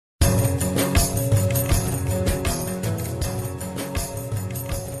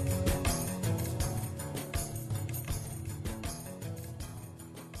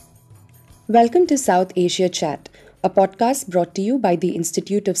Welcome to South Asia Chat, a podcast brought to you by the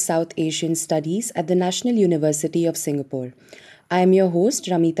Institute of South Asian Studies at the National University of Singapore. I am your host,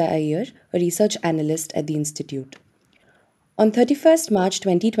 Ramita Iyer, a research analyst at the Institute. On 31st March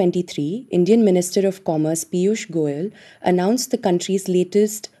 2023, Indian Minister of Commerce Piyush Goyal announced the country's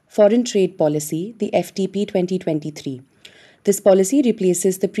latest foreign trade policy, the FTP 2023. This policy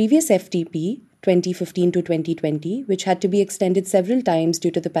replaces the previous FTP 2015 to 2020, which had to be extended several times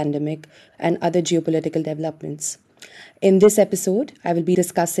due to the pandemic and other geopolitical developments. In this episode, I will be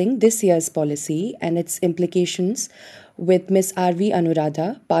discussing this year's policy and its implications with Ms R V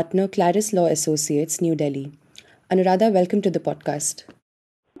Anuradha, partner Clarus Law Associates, New Delhi. Anuradha, welcome to the podcast.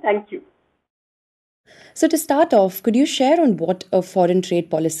 Thank you. So, to start off, could you share on what a foreign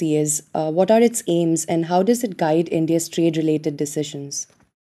trade policy is? What are its aims and how does it guide India's trade related decisions?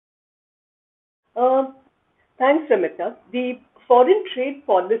 Thanks, Ramita. The foreign trade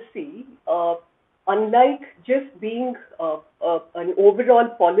policy, unlike just being an overall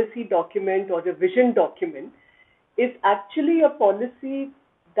policy document or a vision document, is actually a policy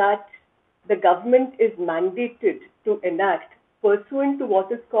that the government is mandated to enact pursuant to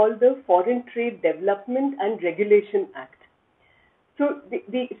what is called the Foreign Trade Development and Regulation Act. So,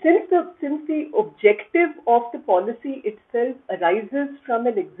 since the objective of the policy itself arises from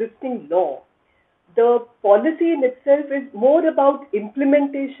an existing law, the policy in itself is more about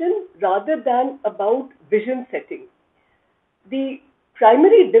implementation rather than about vision setting. The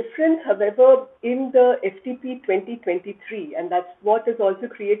primary difference, however, in the FTP 2023, and that's what has also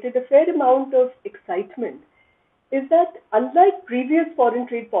created a fair amount of excitement, is that unlike previous foreign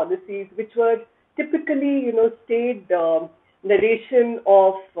trade policies, which were typically, staid narration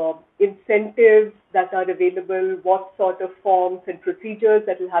of incentives that are available, what sort of forms and procedures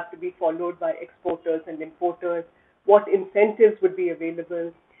that will have to be followed by exporters and importers, what incentives would be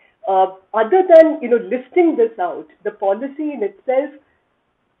available. Other than listing this out, the policy in itself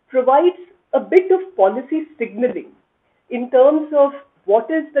provides a bit of policy signaling in terms of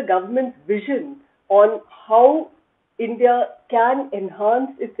what is the government's vision on how India can enhance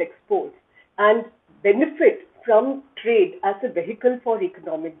its exports and benefit from trade as a vehicle for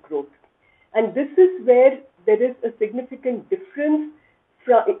economic growth. And this is where there is a significant difference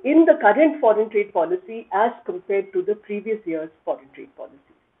in the current foreign trade policy as compared to the previous year's foreign trade policy.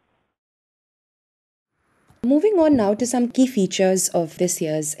 Moving on now to some key features of this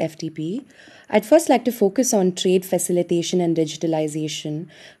year's FTP. I'd first like to focus on trade facilitation and digitalization,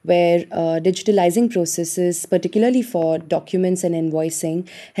 where digitalizing processes, particularly for documents and invoicing,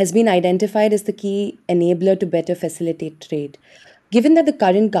 has been identified as the key enabler to better facilitate trade. Given that the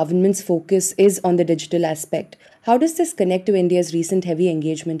current government's focus is on the digital aspect, how does this connect to India's recent heavy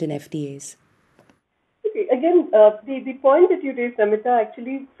engagement in FTAs? Okay, again, the point that you raised, Amita,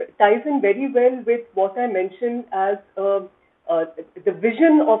 actually ties in very well with what I mentioned as the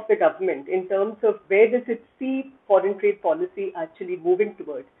vision of the government in terms of where does it see foreign trade policy actually moving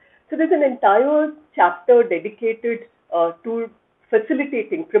towards. So there's an entire chapter dedicated to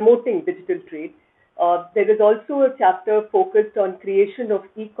facilitating, promoting digital trade. There is also a chapter focused on creation of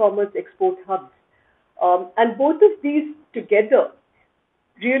e-commerce export hubs. And both of these together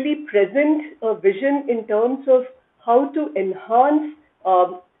really present a vision in terms of how to enhance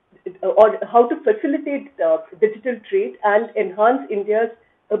or how to facilitate digital trade and enhance India's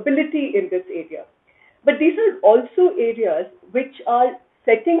ability in this area. But these are also areas which are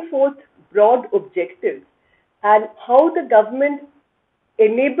setting forth broad objectives, and how the government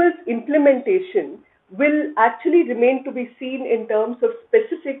enables implementation will actually remain to be seen in terms of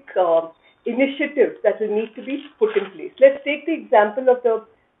specific initiatives that will need to be put in place. Let's take the example of the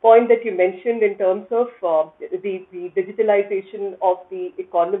point that you mentioned in terms of the digitalization of the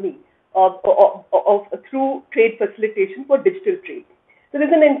economy through trade facilitation for digital trade. So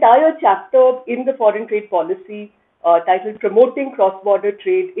there's an entire chapter in the foreign trade policy titled Promoting Cross-Border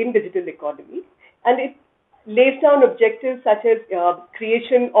Trade in Digital Economy, and it lays down objectives such as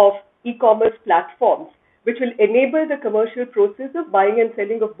creation of e-commerce platforms which will enable the commercial process of buying and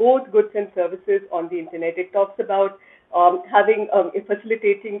selling of both goods and services on the internet. It talks about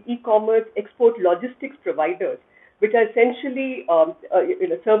facilitating e-commerce export logistics providers, which are essentially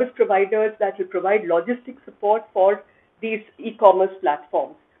service providers that will provide logistic support for these e-commerce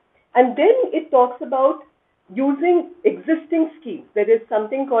platforms. And then it talks about using existing schemes. There is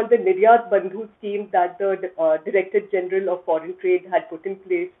something called the Niryat Bandhu scheme that the Director General of Foreign Trade had put in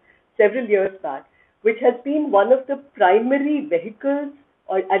place several years back, which has been one of the primary vehicles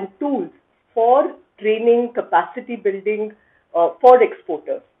and tools for training, capacity building for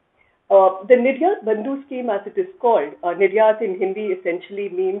exporters. The Niryat Bandhu scheme, as it is called, Niryat in Hindi essentially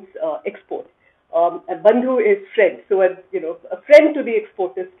means export. And Bandhu is friend, so a friend to the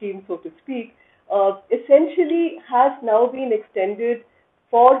exporter scheme, so to speak, essentially has now been extended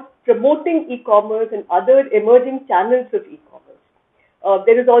for promoting e-commerce and other emerging channels of e-commerce.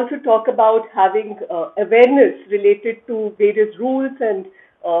 There is also talk about having awareness related to various rules and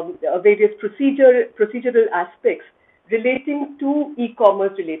various procedural aspects relating to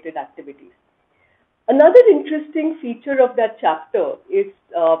e-commerce related activities. Another interesting feature of that chapter is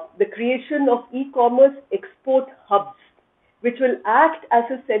the creation of e-commerce export hubs, which will act as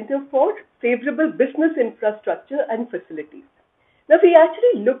a center for favorable business infrastructure and facilities. Now, if we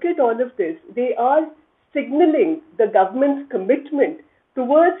actually look at all of this, they are signaling the government's commitment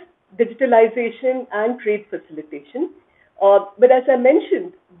towards digitalization and trade facilitation. But as I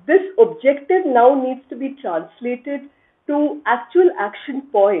mentioned, this objective now needs to be translated to actual action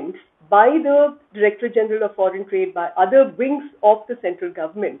points by the Director General of Foreign Trade, by other wings of the central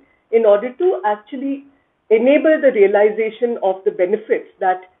government, in order to actually enable the realization of the benefits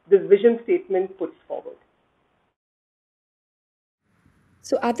that this vision statement puts forward.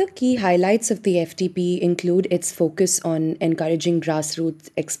 So, other key highlights of the FTP include its focus on encouraging grassroots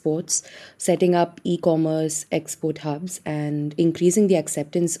exports, setting up e commerce export hubs, and increasing the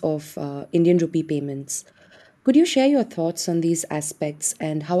acceptance of Indian rupee payments. Could you share your thoughts on these aspects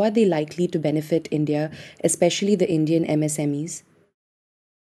and how are they likely to benefit India, especially the Indian MSMEs?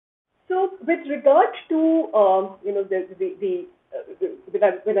 So, with regard to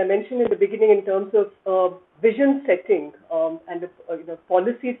when I mentioned in the beginning in terms of vision setting and the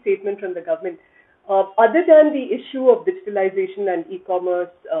policy statement from the government, other than the issue of digitalization and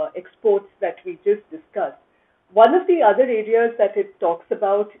e-commerce exports that we just discussed, one of the other areas that it talks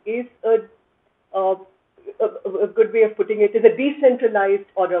about is uh, a good way of putting it is a decentralized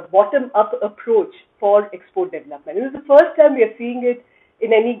or a bottom-up approach for export development. This is the first time we are seeing it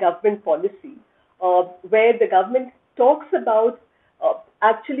in any government policy, where the government talks about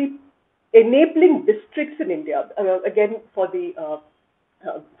actually enabling districts in India. Again, for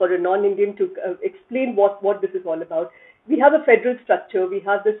a non-Indian to explain what this is all about. We have a federal structure, we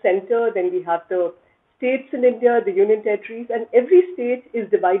have the center, then we have the states in India, the union territories, and every state is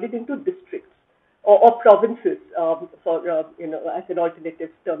divided into districts or provinces, as an alternative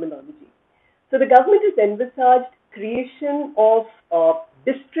terminology. So the government has envisaged creation of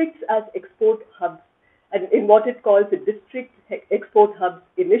districts as export hubs, and in what it calls the District Export Hubs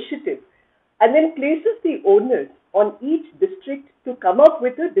Initiative, and then places the onus on each district to come up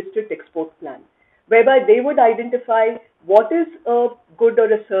with a district export plan, whereby they would identify what is a good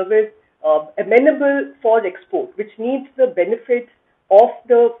or a service amenable for export, which needs the benefits of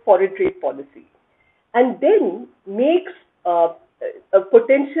the foreign trade policy, and then makes a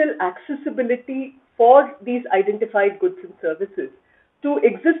potential accessibility for these identified goods and services to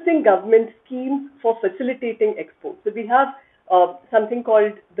existing government schemes for facilitating exports. So we have something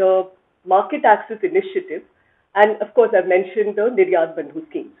called the Market Access Initiative, and of course I've mentioned the Niryat Bandhu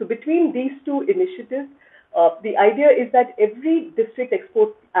scheme. So between these two initiatives, the idea is that every district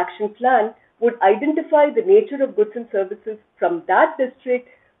export action plan would identify the nature of goods and services from that district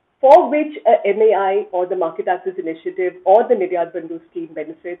for which a MAI or the Market Access Initiative or the Niryat Bandhu scheme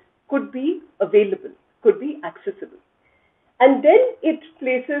benefits could be available, could be accessible. And then it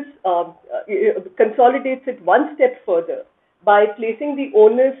consolidates it one step further by placing the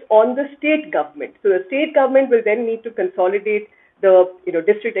onus on the state government. So the state government will then need to consolidate the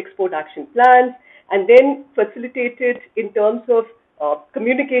district export action plans and then facilitate it in terms of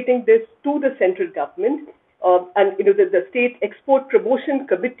communicating this to the central government. And the state export promotion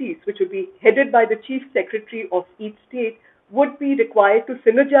committees, which would be headed by the chief secretary of each state, would be required to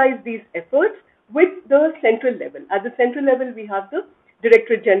synergize these efforts with the central level. At the central level, we have the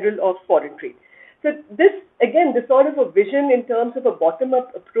Director General of Foreign Trade. So this, again, this sort of a vision in terms of a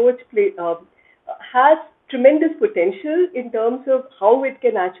bottom-up approach has tremendous potential in terms of how it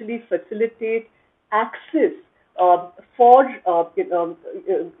can actually facilitate access for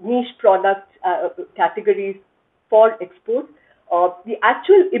niche product categories for export. The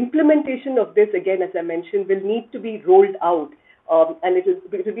actual implementation of this, again, as I mentioned, will need to be rolled out, and it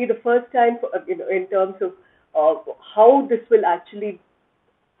will be the first time in terms of how this will actually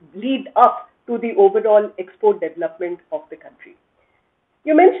lead up to the overall export development of the country.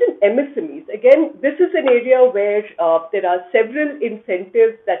 You mentioned MSMEs. Again, this is an area where there are several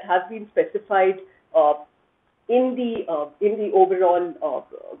incentives that have been specified in the overall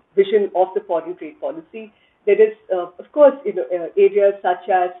vision of the foreign trade policy. There is, of course, areas such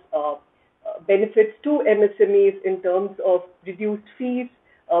as benefits to MSMEs in terms of reduced fees,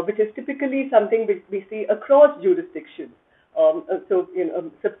 which is typically something which we see across jurisdictions.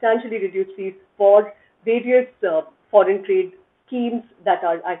 Substantially reduced fees for various foreign trade schemes that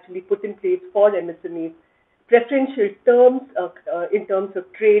are actually put in place for MSMEs, preferential terms in terms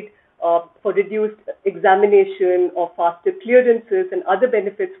of trade for reduced examination or faster clearances and other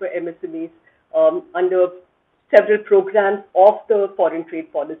benefits for MSMEs under several programs of the foreign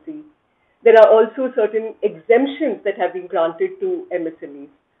trade policy. There are also certain exemptions that have been granted to MSMEs.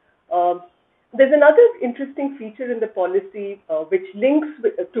 There's another interesting feature in the policy which links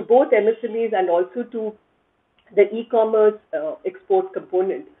to both MSMEs and also to the e-commerce export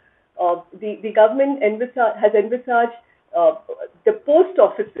component. The government has envisaged the post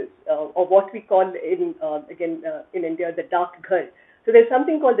offices, or what we call in India the Dak Ghar. So there's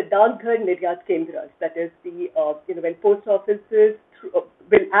something called the Dak Ghar Niryat Kendras, that is when post offices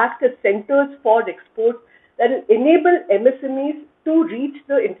will act as centers for export that will enable MSMEs to reach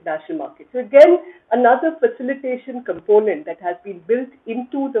the international market. So again, another facilitation component that has been built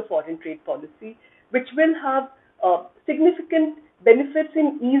into the foreign trade policy, which will have significant benefits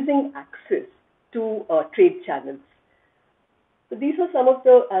in easing access to trade channels. So these are some of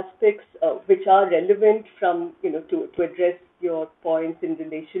the aspects which are relevant to address your points in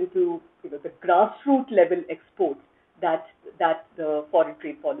relation to the grassroots level exports that the foreign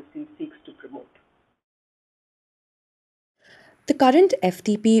trade policy seeks to promote. The current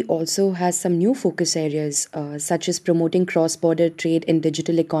FTP also has some new focus areas, such as promoting cross-border trade in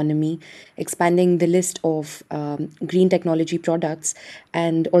digital economy, expanding the list of green technology products,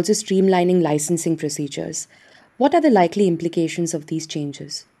 and also streamlining licensing procedures. What are the likely implications of these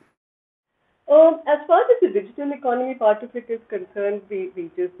changes? As far as the digital economy part of it is concerned,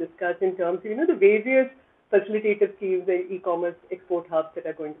 we just discussed in terms of the various facilitative schemes, the e-commerce export hubs that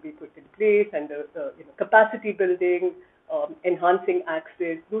are going to be put in place, and the capacity building, enhancing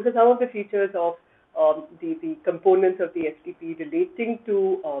access. Those are some of the features of the components of the FTP relating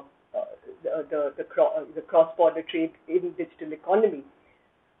to the cross-border trade in digital economy.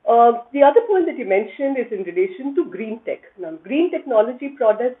 The other point that you mentioned is in relation to green tech. Now, green technology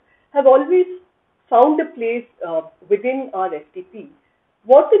products have always found a place within our FTP.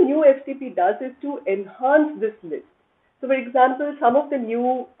 What the new FTP does is to enhance this list. So, for example, some of the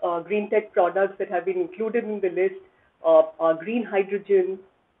new green tech products that have been included in the list are green hydrogen,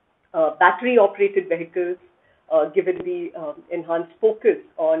 battery-operated vehicles, given the enhanced focus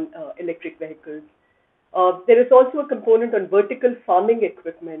on electric vehicles. There is also a component on vertical farming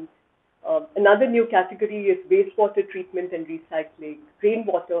equipment. Another new category is wastewater treatment and recycling,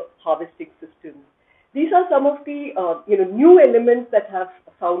 rainwater harvesting systems. These are some of the new elements that have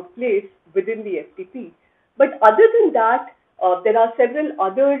found place within the FTP. But other than that, there are several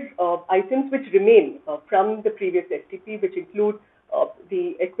other items which remain from the previous FTP, which include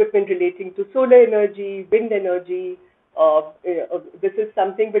the equipment relating to solar energy, wind energy. This is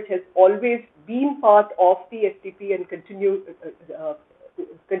something which has always been part of the FTP and continue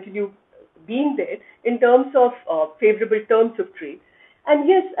being there in terms of favorable terms of trade. And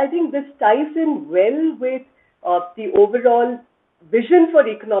yes, I think this ties in well with the overall vision for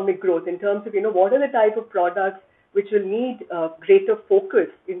economic growth in terms of what are the type of products which will need greater focus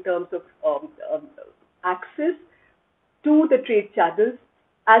in terms of access to the trade channels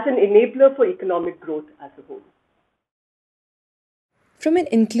as an enabler for economic growth as a whole. From an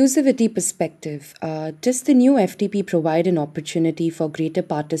inclusivity perspective, does the new FTP provide an opportunity for greater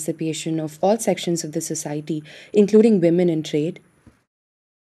participation of all sections of the society, including women in trade?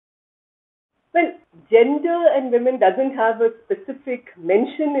 Well, gender and women doesn't have a specific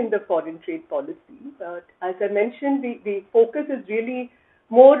mention in the foreign trade policy, but as I mentioned, the focus is really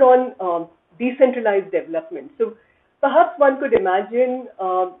more on decentralized development. So perhaps one could imagine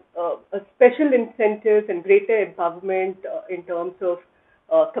a special incentives and greater empowerment in terms of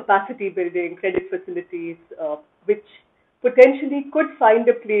capacity building, credit facilities, which potentially could find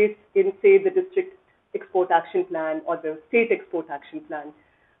a place in, say, the district export action plan or the state export action plan.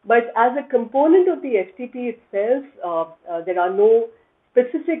 But as a component of the FTP itself, there are no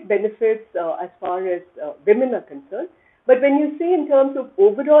specific benefits as far as women are concerned. But when you say in terms of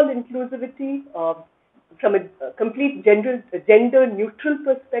overall inclusivity, from a complete gender neutral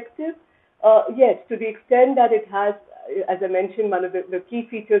perspective, yes, to the extent that it has, as I mentioned, one of the key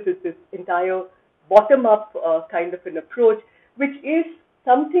features is this entire bottom-up kind of an approach, which is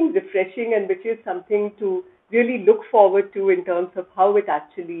something refreshing and which is something to really look forward to in terms of how it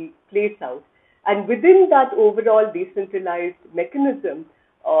actually plays out. And within that overall decentralized mechanism,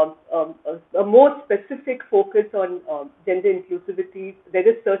 a more specific focus on gender inclusivity, there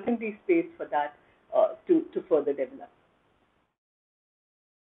is certainly space for that to further develop.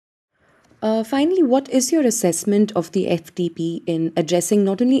 Finally, what is your assessment of the FTP in addressing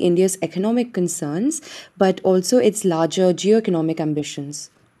not only India's economic concerns, but also its larger geoeconomic ambitions?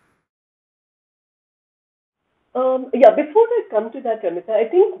 Yeah, before I come to that, Ramita, I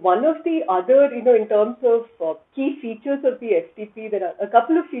think one of the other, in terms of key features of the FTP, there are a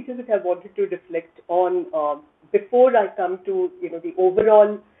couple of features that I wanted to reflect on before I come to, the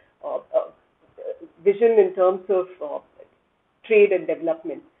overall uh, uh, vision in terms of trade and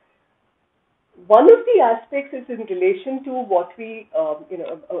development. One of the aspects is in relation to what we,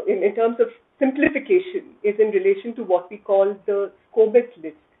 in terms of simplification, is in relation to what we call the SCOMET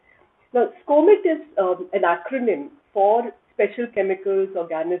list. Now, SCOMET is an acronym for special chemicals,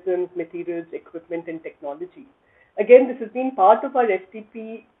 organisms, materials, equipment, and technology. Again, this has been part of our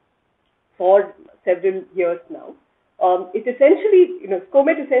FTP for several years now. It essentially,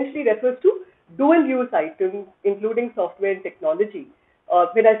 SCOMET essentially refers to dual-use items, including software and technology.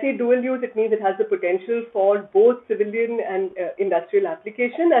 When I say dual use, it means it has the potential for both civilian and industrial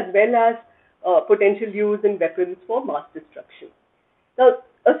application, as well as potential use in weapons for mass destruction. Now,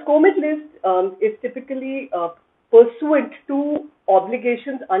 a SCOMET list is typically pursuant to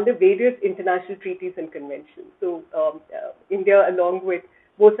obligations under various international treaties and conventions. So, India, along with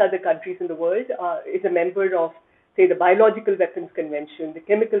most other countries in the world, is a member of, say, the Biological Weapons Convention, the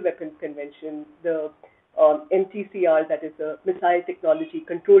Chemical Weapons Convention, the MTCR, that is the Missile Technology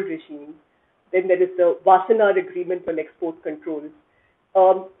Control Regime. Then there is the Wassenaar Agreement on Export Controls.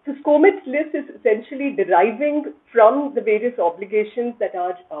 So SCOMET's list is essentially deriving from the various obligations that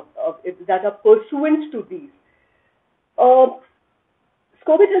are pursuant to these.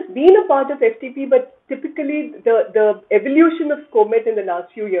 SCOMET has been a part of FTP, but typically the evolution of SCOMET in the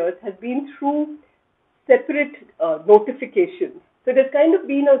last few years has been through separate notifications. So there's kind of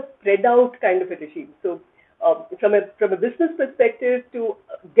been a spread out kind of a regime. So from a business perspective, to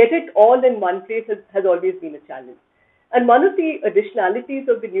get it all in one place has always been a challenge. And one of the additionalities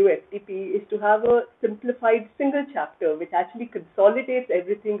of the new FTP is to have a simplified single chapter which actually consolidates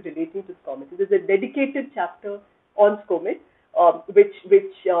everything relating to SCOMET. So there's a dedicated chapter on SCOMET, which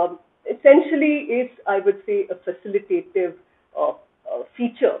essentially is, I would say, a facilitative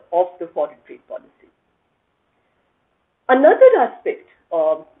feature of the foreign trade policy. Another aspect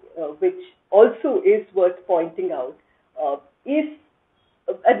which also is worth pointing out is,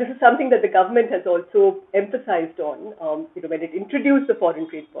 and this is something that the government has also emphasized on, when it introduced the foreign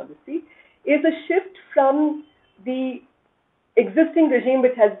trade policy, is a shift from the existing regime,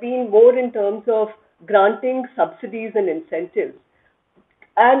 which has been more in terms of granting subsidies and incentives,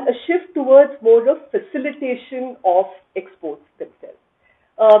 and a shift towards more of facilitation of exports themselves.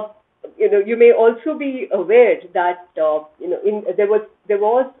 You may also be aware that there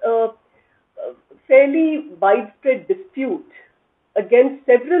was a fairly widespread dispute against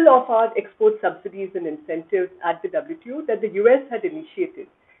several of our export subsidies and incentives at the WTO that the US had initiated.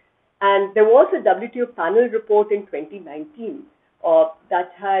 And there was a WTO panel report in 2019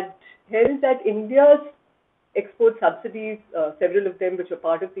 that had held that India's export subsidies, several of them which were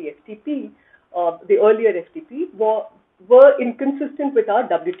part of the FTP, the earlier FTP, were inconsistent with our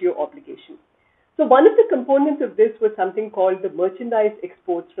WTO obligations. So one of the components of this was something called the Merchandise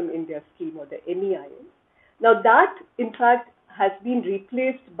Exports from India Scheme, or the MEIS. Now that, in fact, has been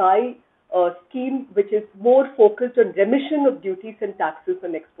replaced by a scheme which is more focused on remission of duties and taxes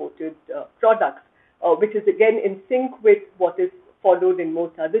on exported products, which is again in sync with what is followed in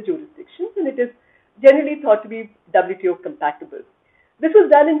most other jurisdictions, and it is generally thought to be WTO compatible. This was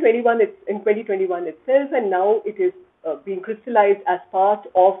done in 2021 itself, and now it is being crystallized as part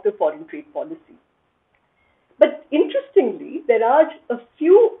of the foreign trade policy. But interestingly, there are a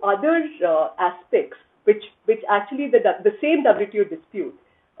few other aspects which actually the same WTO dispute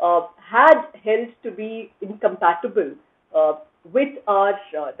had held to be incompatible with our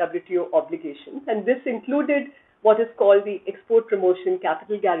WTO obligations, and this included what is called the Export Promotion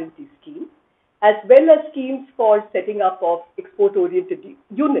Capital Guarantee Scheme, as well as schemes for setting up of export-oriented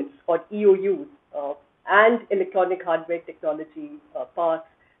units, or EOUs, and electronic hardware technology parks,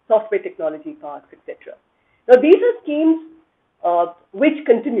 software technology parks, etc. Now, these are schemes which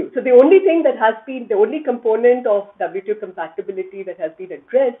continue. So the only component of WTO compatibility that has been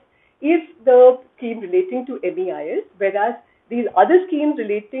addressed is the scheme relating to MEIS, whereas these other schemes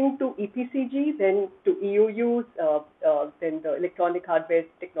relating to EPCG, then to EOUs, then the electronic hardware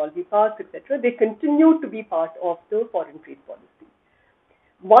technology parks, etc., they continue to be part of the foreign trade policy.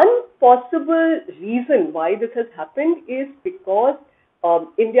 One possible reason why this has happened is because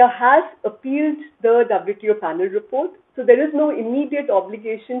India has appealed the WTO panel report, so there is no immediate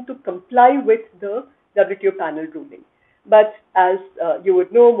obligation to comply with the WTO panel ruling. But as you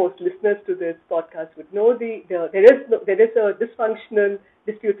would know, most listeners to this podcast would know, there is a dysfunctional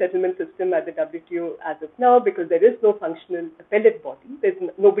dispute settlement system at the WTO as of now because there is no functional appellate body. There's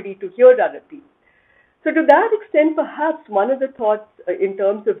nobody to hear our appeals. So to that extent, perhaps one of the thoughts in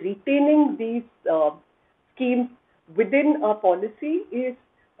terms of retaining these schemes within our policy is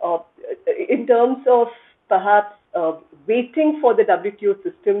uh, in terms of perhaps waiting for the WTO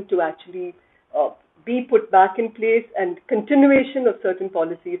system to actually uh, be put back in place and continuation of certain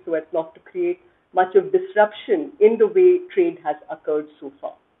policies so as not to create much of disruption in the way trade has occurred so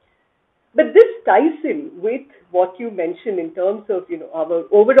far. But this ties in with what you mentioned in terms of our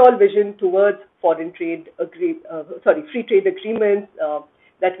overall vision towards free trade agreements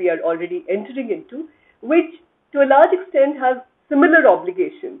that we are already entering into, which to a large extent have similar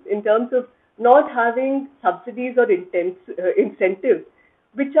obligations in terms of not having subsidies or incentives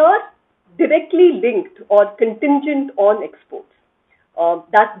which are directly linked or contingent on exports.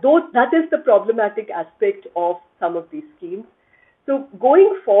 That is the problematic aspect of some of these schemes. So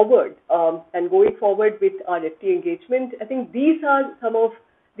going forward, and going forward with our FTA engagement, I think these are some of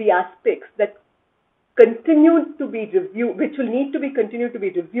the aspects that continue to be reviewed, which will need to be continued to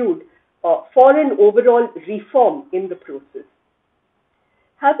be reviewed for an overall reform in the process.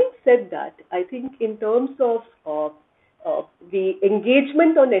 Having said that, I think in terms of the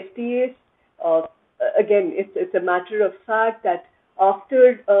engagement on FTAs, uh, again, it's a matter of fact that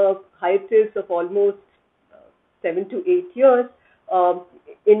after a hiatus of almost 7 to 8 years, um,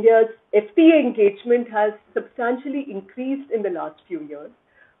 India's FTA engagement has substantially increased in the last few years.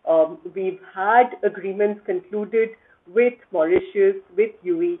 We've had agreements concluded with Mauritius, with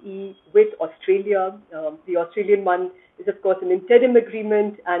UAE, with Australia. The Australian one is, of course, an interim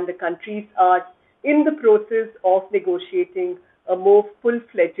agreement, and the countries are in the process of negotiating a more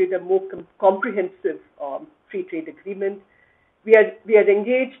full-fledged, a more comprehensive free trade agreement. We are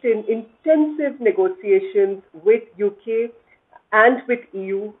engaged in intensive negotiations with UK and with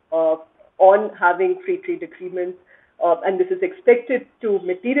EU on having free trade agreements, and this is expected to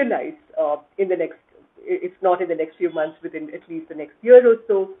materialize in the next, if not in the next few months, within at least the next year or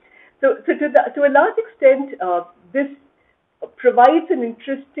so. So to a large extent, this provides an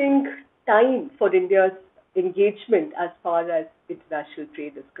interesting time for India's engagement as far as international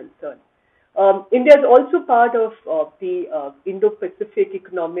trade is concerned. India is also part of the Indo-Pacific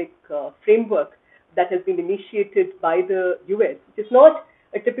Economic Framework that has been initiated by the US. It is not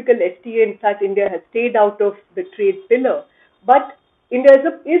a typical FTA. In fact, India has stayed out of the trade pillar, but India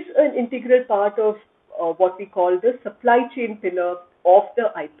is an integral part of what we call the supply chain pillar of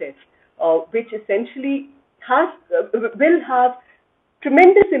the IPEF, which essentially will have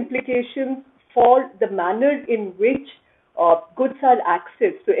tremendous implications for the manner in which goods are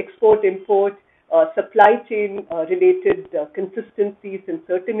accessed, so export, import, supply chain related consistencies and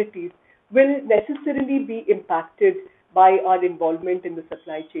certainties will necessarily be impacted by our involvement in the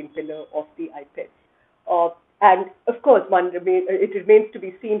supply chain pillar of the IPEF. And of course, it remains to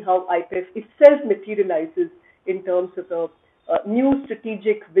be seen how IPEF itself materializes in terms of a new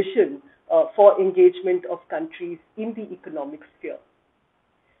strategic vision for engagement of countries in the economic sphere.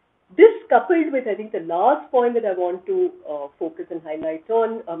 This coupled with, I think, the last point that I want to focus and highlight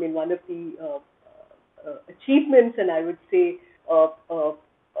on, I mean, one of the achievements, and I would say a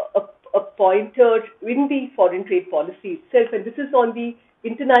pointer in the foreign trade policy itself, and this is on the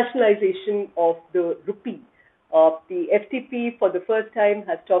internationalization of the rupee. The FTP, for the first time,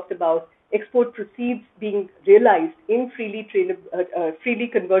 has talked about export proceeds being realized in freely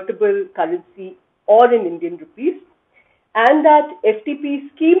convertible currency or in Indian rupees, and that FTP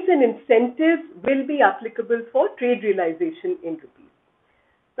schemes and incentives will be applicable for trade realization in rupees.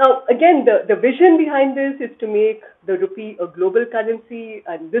 Now, again, the vision behind this is to make the rupee a global currency,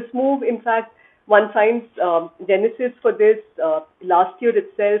 and this move, in fact, one finds genesis for this last year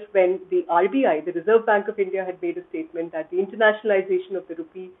itself when the RBI, the Reserve Bank of India, had made a statement that the internationalization of the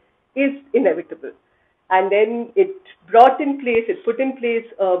rupee is inevitable. And then it put in place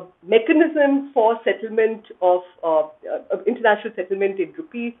a mechanism for settlement of international settlement in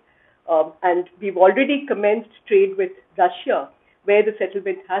rupees. And we've already commenced trade with Russia, where the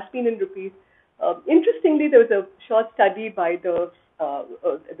settlement has been in rupees. Interestingly, there was a short study by the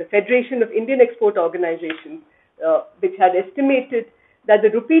Federation of Indian Export Organizations, which had estimated that the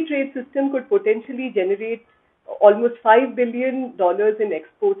rupee trade system could potentially generate almost $5 billion in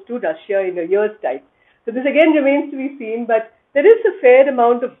exports to Russia in a year's time. So this again remains to be seen, but there is a fair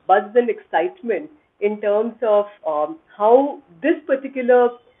amount of buzz and excitement in terms of how this particular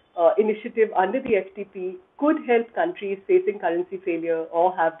initiative under the FTP could help countries facing currency failure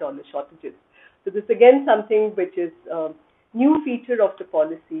or have dollar shortages. So this again something which is a new feature of the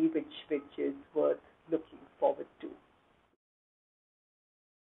policy, which is worth looking forward to.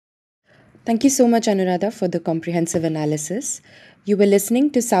 Thank you so much, Anuradha, for the comprehensive analysis. You were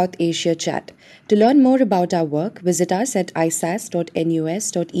listening to South Asia Chat. To learn more about our work, visit us at isas.nus.edu.sg.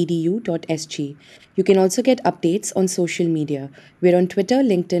 You can also get updates on social media. We're on Twitter,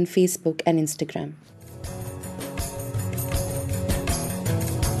 LinkedIn, Facebook, and Instagram.